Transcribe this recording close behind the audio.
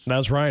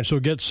That's right. So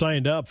get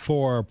signed up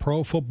for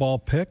Pro Football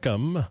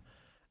Pick'em,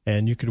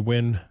 and you could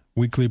win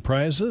weekly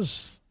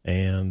prizes.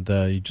 And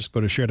you just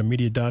go to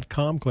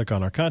SheridanMedia.com, click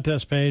on our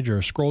contest page,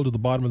 or scroll to the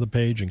bottom of the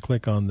page and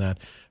click on that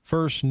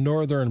First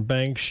Northern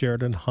Bank,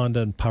 Sheridan,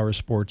 Honda, and Power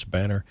Sports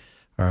banner,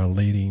 our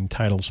leading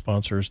title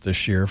sponsors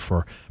this year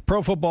for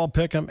Pro Football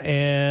Pick'em,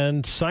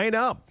 and sign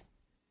up.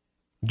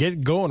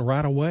 Get going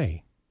right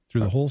away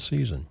through the whole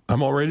season.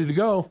 I'm all ready to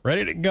go.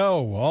 Ready to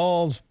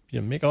go.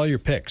 Make all your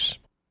picks.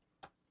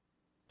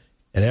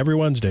 And every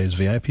Wednesday is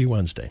VIP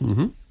Wednesday.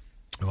 Mm-hmm.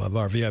 We'll have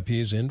our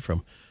VIPs in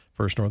from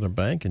First Northern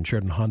Bank and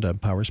Sheridan Honda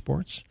and Power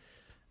Sports.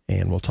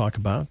 And we'll talk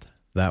about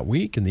that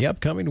week and the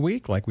upcoming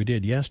week like we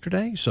did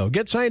yesterday. So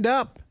get signed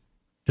up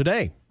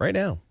today, right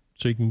now,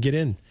 so you can get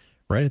in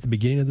right at the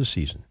beginning of the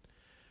season.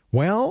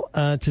 Well,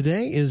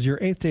 today is your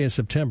 8th day of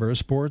September.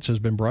 Sports has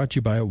been brought to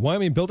you by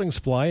Wyoming Building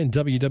Supply and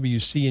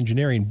WWC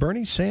Engineering.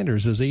 Bernie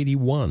Sanders is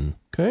 81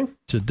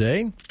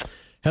 today.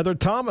 Heather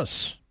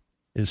Thomas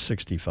is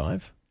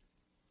 65.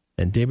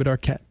 And David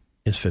Arquette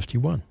is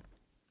 51.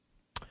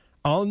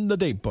 On the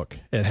date book,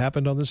 it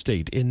happened on this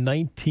date in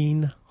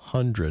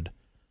 1900.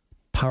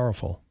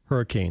 Powerful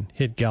hurricane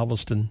hit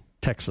Galveston,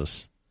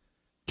 Texas,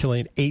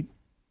 killing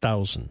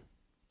 8,000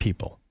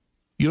 people.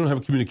 You don't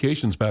have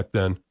communications back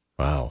then.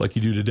 Wow. Like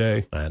you do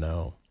today. I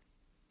know.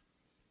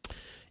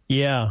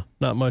 Yeah,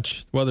 not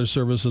much. Weather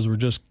services were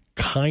just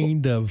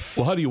kind of...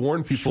 Well, how do you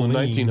warn people in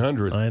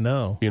 1900? I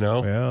know. You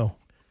know? Yeah.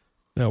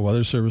 No,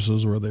 weather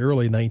services were the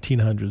early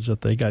 1900s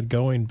that they got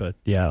going, but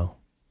yeah,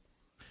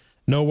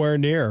 nowhere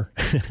near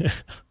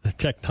the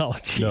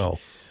technology. No.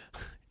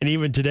 And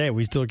even today,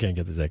 we still can't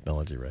get the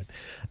technology right.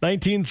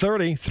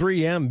 1930,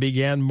 3M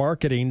began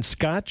marketing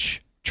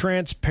Scotch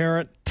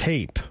transparent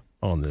tape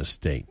on this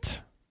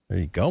date. There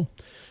you go.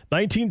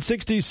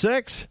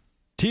 1966,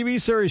 TV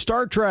series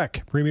Star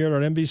Trek premiered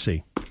on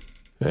NBC.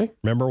 Okay.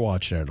 Remember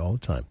watching it all the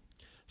time.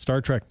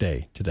 Star Trek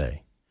Day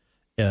today.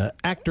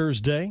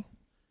 Actors Day.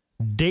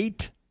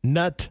 Date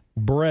Nut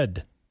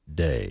Bread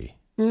Day.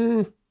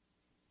 No,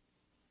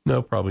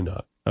 probably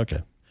not.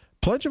 Okay.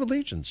 Pledge of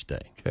Allegiance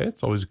Day. Okay,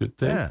 it's always a good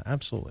thing. Yeah,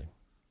 absolutely.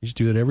 You used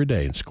to do it every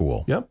day in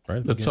school. Yep.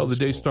 Right? That's how the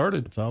day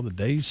started. That's how the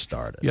day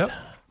started. Yep.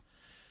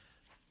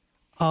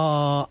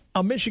 A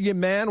Michigan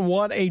man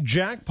won a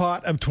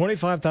jackpot of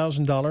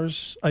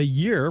 $25,000 a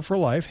year for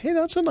life. Hey,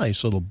 that's a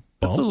nice little bump.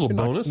 That's a little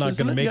bonus. Not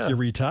going to make Yeah. you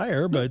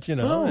retire, but, a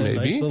maybe.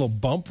 nice little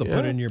bump to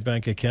put in your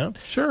bank account.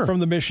 Sure. From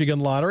the Michigan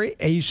Lottery.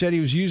 He said he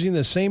was using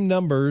the same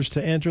numbers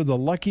to enter the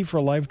Lucky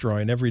for Life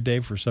drawing every day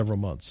for several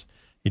months.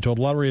 He told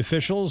lottery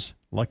officials,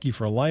 Lucky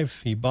for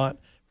Life he bought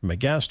from a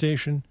gas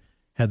station,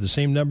 had the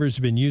same numbers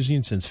he'd been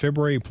using since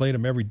February. He played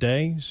them every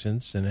day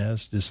since and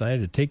has decided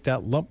to take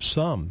that lump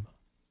sum.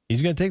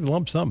 He's going to take the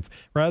lump sum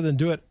rather than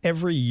do it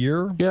every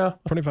year. Yeah.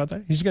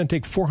 25,000. He's going to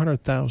take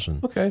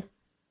 400,000. Okay.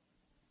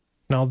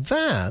 Now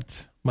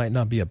that might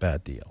not be a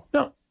bad deal.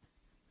 No.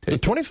 The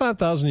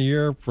 25,000 a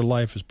year for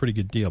life is a pretty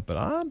good deal, but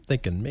I'm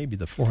thinking maybe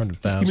the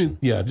 400,000.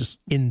 Just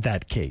in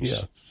that case.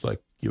 Yeah, it's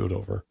like give it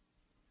over.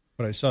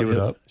 But I saw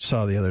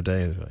the other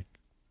day, like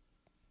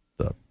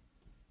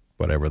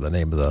whatever the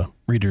name of the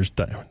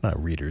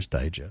not Reader's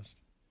Digest,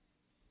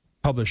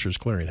 Publishers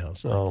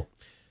Clearinghouse. Oh,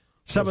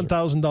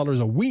 $7,000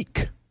 a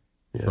week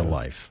for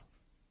life.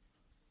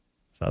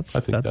 So I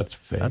think that's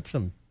fake.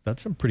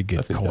 That's some pretty good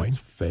I think coin. that's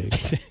fake.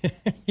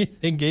 You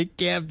think it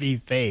can't be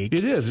fake?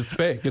 It is. It's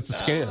fake. It's a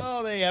scam.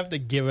 Oh, they have to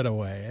give it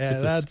away.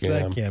 It's That a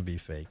scam. can't be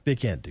fake. They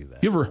can't do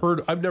that. You ever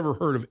heard? I've never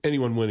heard of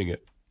anyone winning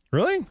it.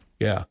 Really?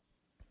 Yeah.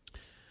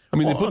 I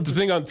mean, they put the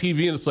thing on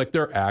TV and it's like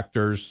they're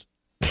actors.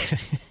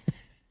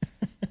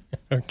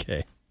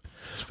 Okay.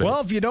 Well,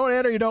 if you don't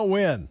enter, you don't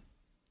win.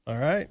 All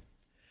right.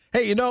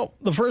 Hey,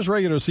 the first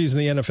regular season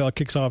of the NFL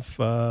kicks off,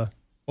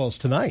 it's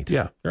tonight.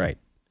 Yeah. Right.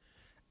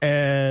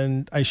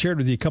 And I shared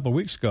with you a couple of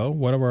weeks ago,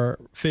 one of our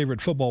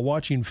favorite football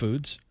watching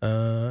foods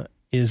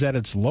is at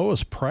its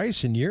lowest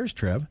price in years,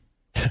 Trev.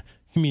 I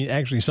mean,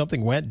 actually,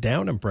 something went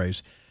down in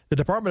price. The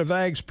Department of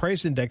Ag's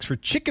price index for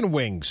chicken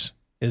wings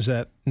is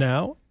at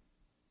now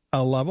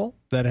a level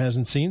that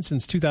hasn't seen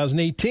since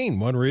 2018.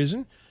 One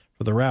reason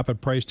for the rapid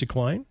price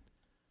decline.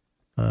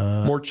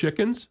 More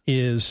chickens?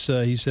 Is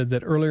he said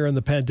that earlier in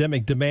the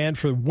pandemic, demand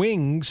for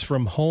wings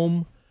from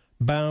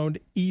homebound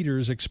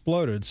eaters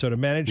exploded. So to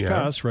manage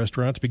costs,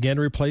 restaurants began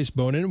to replace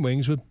bone-in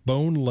wings with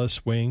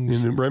boneless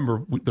wings. And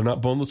remember, they're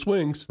not boneless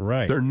wings.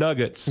 Right. They're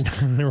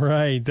nuggets.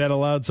 Right. That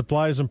allowed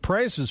supplies and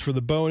prices for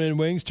the bone-in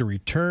wings to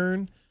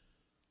return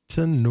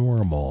to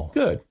normal.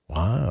 Good.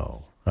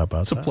 Wow. How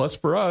about that? It's a plus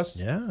for us.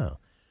 Yeah.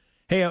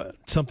 Hey,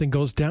 something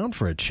goes down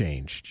for a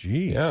change.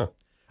 Jeez. Yeah.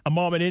 A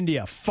mom in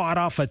India fought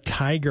off a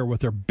tiger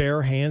with her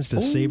bare hands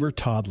to save her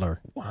toddler.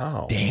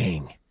 Wow.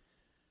 Dang.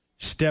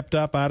 Stepped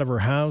up out of her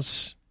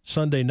house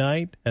Sunday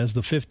night as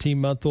the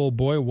 15-month-old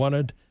boy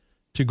wanted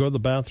to go to the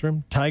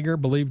bathroom. Tiger,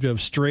 believed to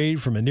have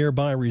strayed from a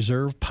nearby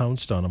reserve,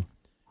 pounced on him.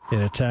 It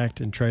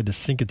attacked and tried to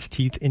sink its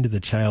teeth into the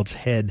child's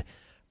head.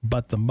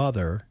 But the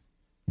mother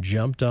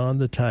jumped on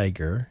the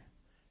tiger,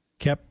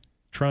 kept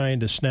trying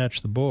to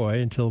snatch the boy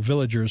until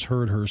villagers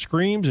heard her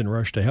screams and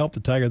rushed to help. The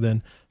tiger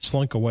then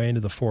slunk away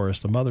into the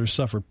forest. The mother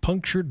suffered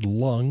punctured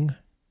lung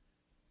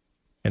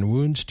and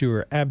wounds to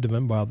her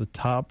abdomen, while the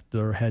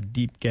toddler had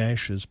deep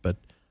gashes. But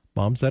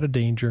mom's out of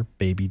danger,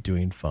 baby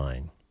doing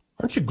fine.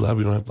 Aren't you glad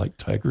we don't have like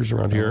tigers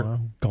around here?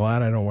 I'm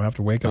glad I don't have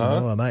to wake up in the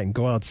middle of the night and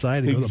go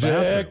outside and go to the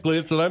bathroom. Exactly,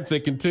 that's what I'm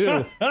thinking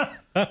too.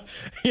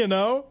 You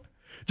know,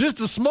 just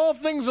the small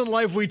things in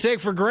life we take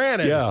for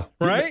granted. Yeah.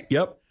 Right?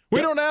 Yep. We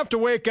don't have to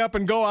wake up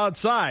and go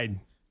outside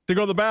to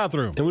go to the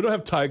bathroom. And we don't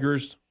have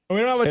tigers. We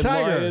don't have a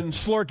tiger lions.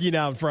 slurking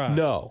out front.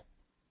 No.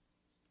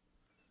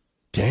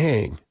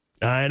 Dang.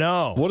 I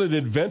know. What an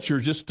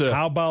adventure just to...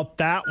 How about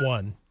that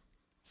one?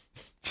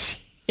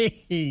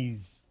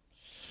 Jeez.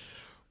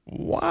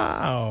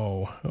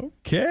 Wow.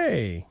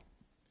 Okay.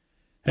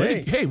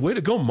 Hey, way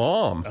to go,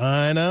 Mom.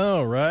 I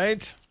know,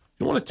 right?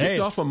 You want to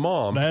tick off a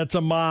mom. That's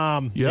a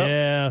mom. Yep.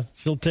 Yeah,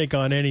 she'll take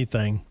on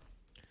anything.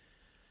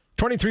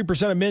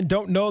 23% of men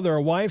don't know their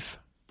wife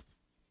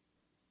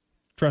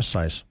dress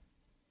size.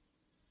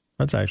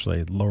 That's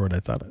actually lower than I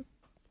thought.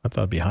 I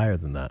thought it'd be higher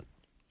than that.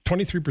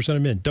 23%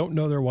 of men don't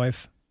know their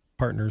wife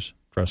partner's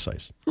dress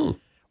size.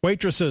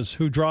 Waitresses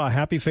who draw a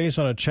happy face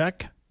on a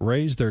check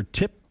raise their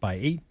tip by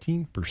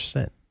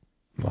 18%.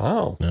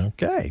 Wow.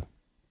 Okay.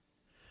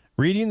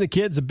 Reading the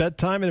kids at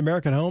bedtime in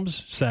American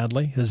homes,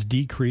 sadly, has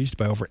decreased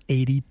by over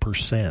 80%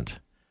 since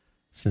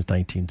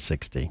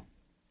 1960.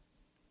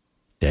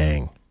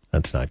 Dang,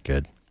 that's not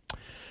good.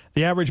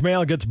 The average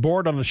male gets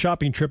bored on a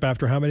shopping trip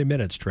after how many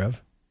minutes,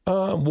 Trev?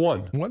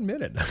 1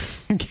 minute.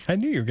 I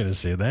knew you were going to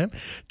say that.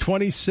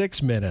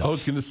 26 minutes. I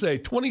was going to say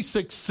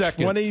 26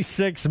 seconds.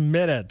 26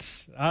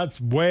 minutes.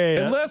 That's way...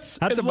 Unless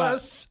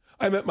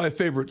I'm at my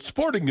favorite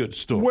sporting goods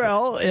store.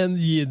 Well, and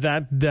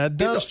that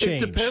does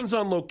change. It depends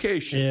on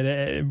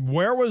location.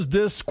 Where was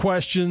this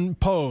question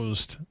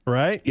posed,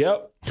 right?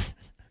 Yep.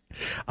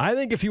 I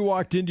think if you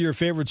walked into your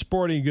favorite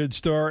sporting goods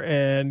store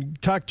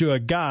and talked to a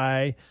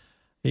guy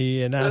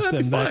and asked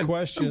them that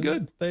question, I'm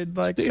good. They'd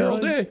like, stay here all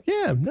day.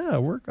 Yeah,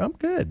 no, I'm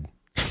good.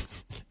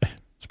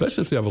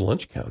 Especially if they have a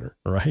lunch counter.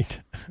 Right.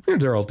 You're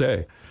there all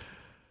day.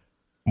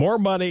 More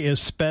money is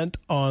spent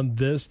on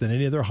this than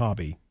any other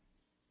hobby.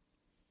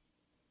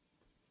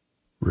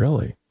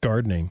 Really?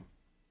 Gardening.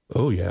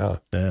 Oh, yeah.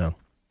 Yeah.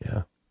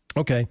 Yeah.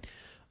 Okay.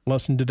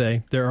 Lesson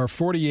today. There are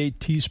 48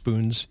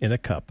 teaspoons in a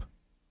cup.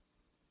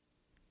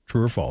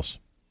 True or false?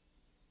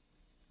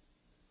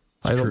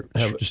 I don't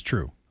have... It's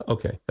true.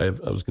 Okay. I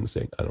was going to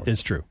say, I don't know.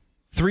 It's true.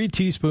 3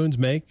 teaspoons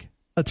make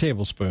a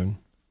tablespoon,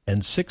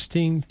 and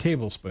 16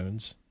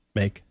 tablespoons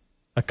make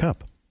a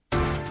cup.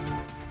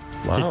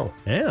 Wow.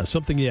 Yeah,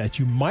 something that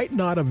you might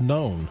not have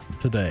known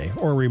today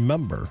or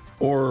remember.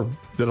 Or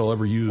that I'll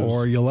ever use.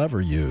 Or you'll ever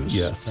use.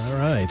 Yes. All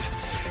right.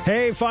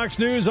 Hey, Fox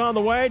News on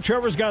the way.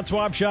 Trevor's got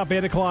Swap Shop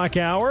 8 o'clock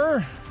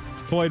hour.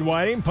 Floyd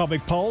Whiting,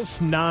 Public Pulse,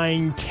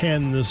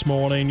 9:10 this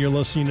morning. You're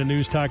listening to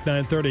News Talk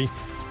 930.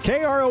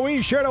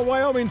 KROE, Sheridan,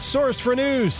 Wyoming, source for news.